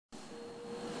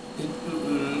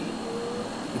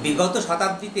বিগত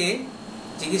শতাব্দীতে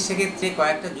চিকিৎসা ক্ষেত্রে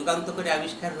কয়েকটা যুগান্তকারী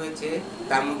আবিষ্কার হয়েছে।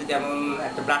 তার মধ্যে যেমন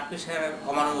একটা ব্লাড প্রেশার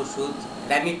কমানোর ওষুধ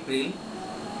র্যামিপ্রিল,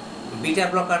 বিটা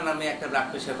ব্লকার নামে একটা ব্লাড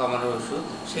প্রেশার কমানোর ওষুধ।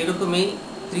 সেই রকমই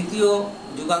তৃতীয়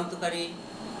যুগান্তকারী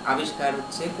আবিষ্কার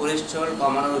হচ্ছে কোলেস্টেরল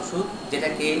কমানোর ওষুধ,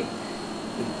 যেটাকে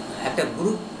একটা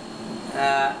গ্রুপ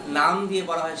নাম দিয়ে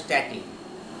বলা হয় স্ট্যাটিন।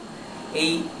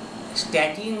 এই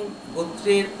স্ট্যাটিন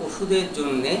গোত্রের ওষুধের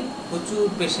জন্যে প্রচুর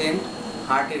পেশেন্ট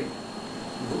হার্টের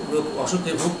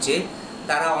অসুখে ভুগছে,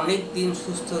 তারা অনেক দিন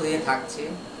সুস্থ হয়ে থাকছে।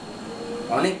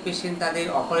 অনেক পেশেন্ট তাদের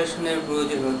অপারেশনের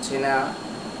প্রয়োজন হচ্ছে না,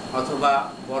 অথবা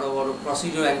বড় বড়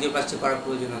প্রসিডিওর অ্যাঞ্জিওপ্লাস্টি করার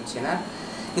প্রয়োজন হচ্ছে না।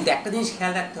 কিন্তু একটা জিনিস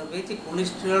খেয়াল রাখতে হবে যে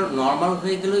কোলেস্টেরল নর্মাল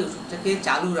হয়ে গেলে ওষুধটাকে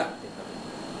চালু রাখতে হবে।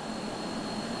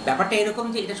 ব্যাপারটা এরকম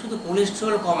যে এটা শুধু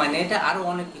কোলেস্টেরল কমায় না, এটা আরও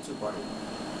অনেক কিছু করে।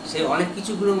 সেই অনেক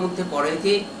কিছুগুলোর মধ্যে পড়ে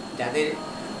যে যাদের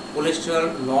কোলেস্টেরল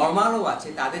নর্মালও আছে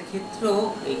তাদের ক্ষেত্রেও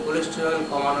এই কোলেস্টেরল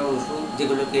কমানোর ওষুধ,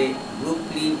 যেগুলোকে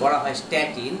গ্রুপলি বলা হয়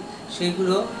স্ট্যাটিন,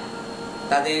 সেগুলো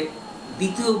তাদের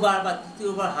দ্বিতীয়বার বা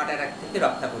তৃতীয়বার হার্ট অ্যাটাক থেকে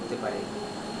রক্ষা করতে পারে।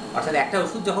 অর্থাৎ একটা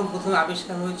ওষুধ যখন প্রথমে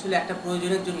আবিষ্কার হয়েছিল একটা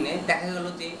প্রয়োজনের জন্য, দেখা গেল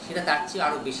যে সেটা তার চেয়ে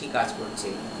আরও বেশি কাজ করছে।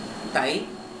 তাই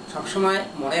সবসময়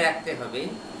মনে রাখতে হবে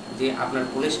যে আপনার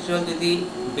কোলেস্টেরল যদি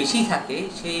বেশি থাকে,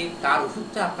 তার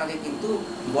ওষুধটা আপনাকে কিন্তু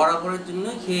বরাবরের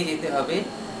জন্যই খেয়ে যেতে হবে,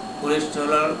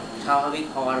 কোলেস্টেরল স্বাভাবিক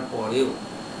হওয়ার পরেও।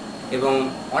 এবং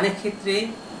অনেক ক্ষেত্রে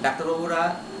ডাক্তারবাবুরা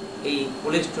এই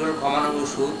কোলেস্টেরল কমানোর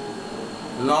ওষুধ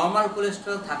নর্মাল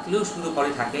কোলেস্টেরল থাকলেও শুরু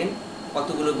করে থাকেন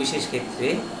কতগুলো বিশেষ ক্ষেত্রে।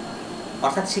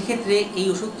 অর্থাৎ সেক্ষেত্রে এই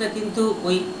ওষুধটা কিন্তু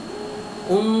ওই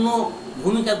অন্য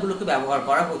ভূমিকাগুলোকে ব্যবহার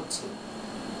করা হচ্ছে।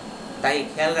 তাই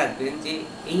খেয়াল রাখবেন যে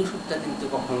এই ওষুধটা কিন্তু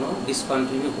কখনো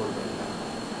ডিসকন্টিনিউ করবেন না।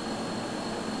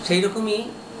 সেই রকমই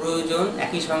প্রয়োজন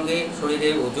একই সঙ্গে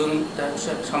শরীরের ওজনটা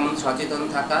সম্বন্ধে সচেতন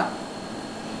থাকা,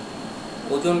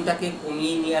 ওজনটাকে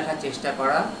কমিয়ে নিয়ে আসার চেষ্টা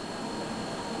করা,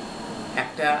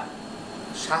 একটা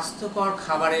স্বাস্থ্যকর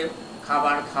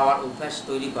খাবার খাওয়ার অভ্যাস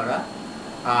তৈরি করা,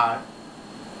 আর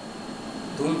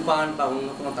ধূমপান বা অন্য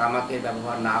কোনো তামাকের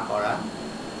ব্যবহার না করা,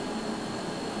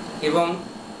 এবং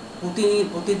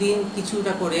প্রতিদিন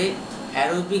কিছুটা করে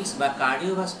অ্যারোবিক্স বা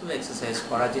কার্ডিওভাস্কুলার এক্সারসাইজ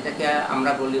করা, যেটাকে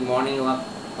আমরা বলি মর্নিং ওয়াক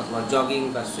অথবা জগিং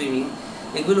বা সুইমিং।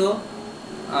 এগুলো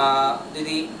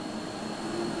যদি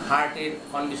হার্টের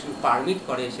কন্ডিশন পারমিট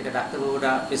করে, সেটা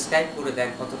ডাক্তারবাবুরা প্রেসক্রাইব করে দেন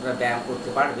কতটা ব্যায়াম করতে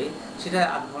পারবে, সেটা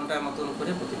আধ ঘন্টার মতন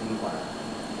করে প্রতিদিন করা।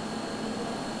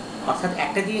 অর্থাৎ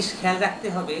একটা জিনিস খেয়াল রাখতে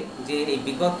হবে যে এই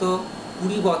বিগত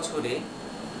 20 বছরে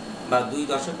বা 2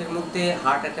 দশকের মধ্যে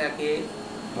হার্ট অ্যাটাকে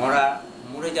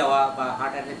মরে যাওয়া বা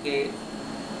হার্ট অ্যাটাকে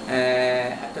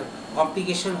একটা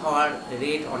কমপ্লিকেশন হওয়ার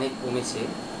রেট অনেক কমেছে।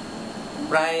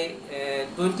 প্রায়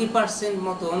 20%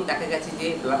 মতন দেখা গেছে যে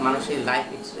মানুষের লাইফ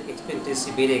এক্সপেক্টেন্সি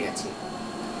বেড়ে গেছে।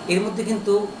 এর মধ্যে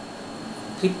কিন্তু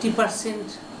 50%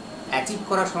 অ্যাচিভ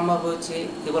করা সম্ভব হয়েছে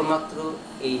কেবলমাত্র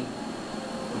এই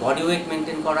বডি ওয়েট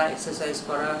মেনটেন করা, এক্সারসাইজ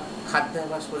করা,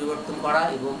 খাদ্যাভ্যাস পরিবর্তন করা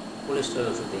এবং কোলেস্টেরল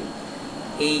ওষুধে।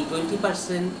 এই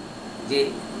 20% যে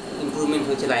ইমপ্রুভমেন্ট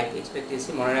হয়েছে লাইফ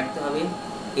এক্সপেক্টেন্সি, মনে রাখতে হবে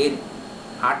এর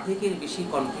অর্ধেকের বেশি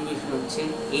কন্ট্রিবিউশন হচ্ছে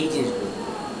এই জিনিসগুলো।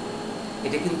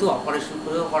 এটা কিন্তু অপারেশন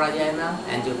করেও করা যায় না,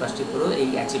 অ্যাঞ্জিওপ্লাস্টি করেও এই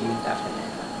অ্যাচিভমেন্টটা আসা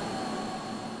যায় না।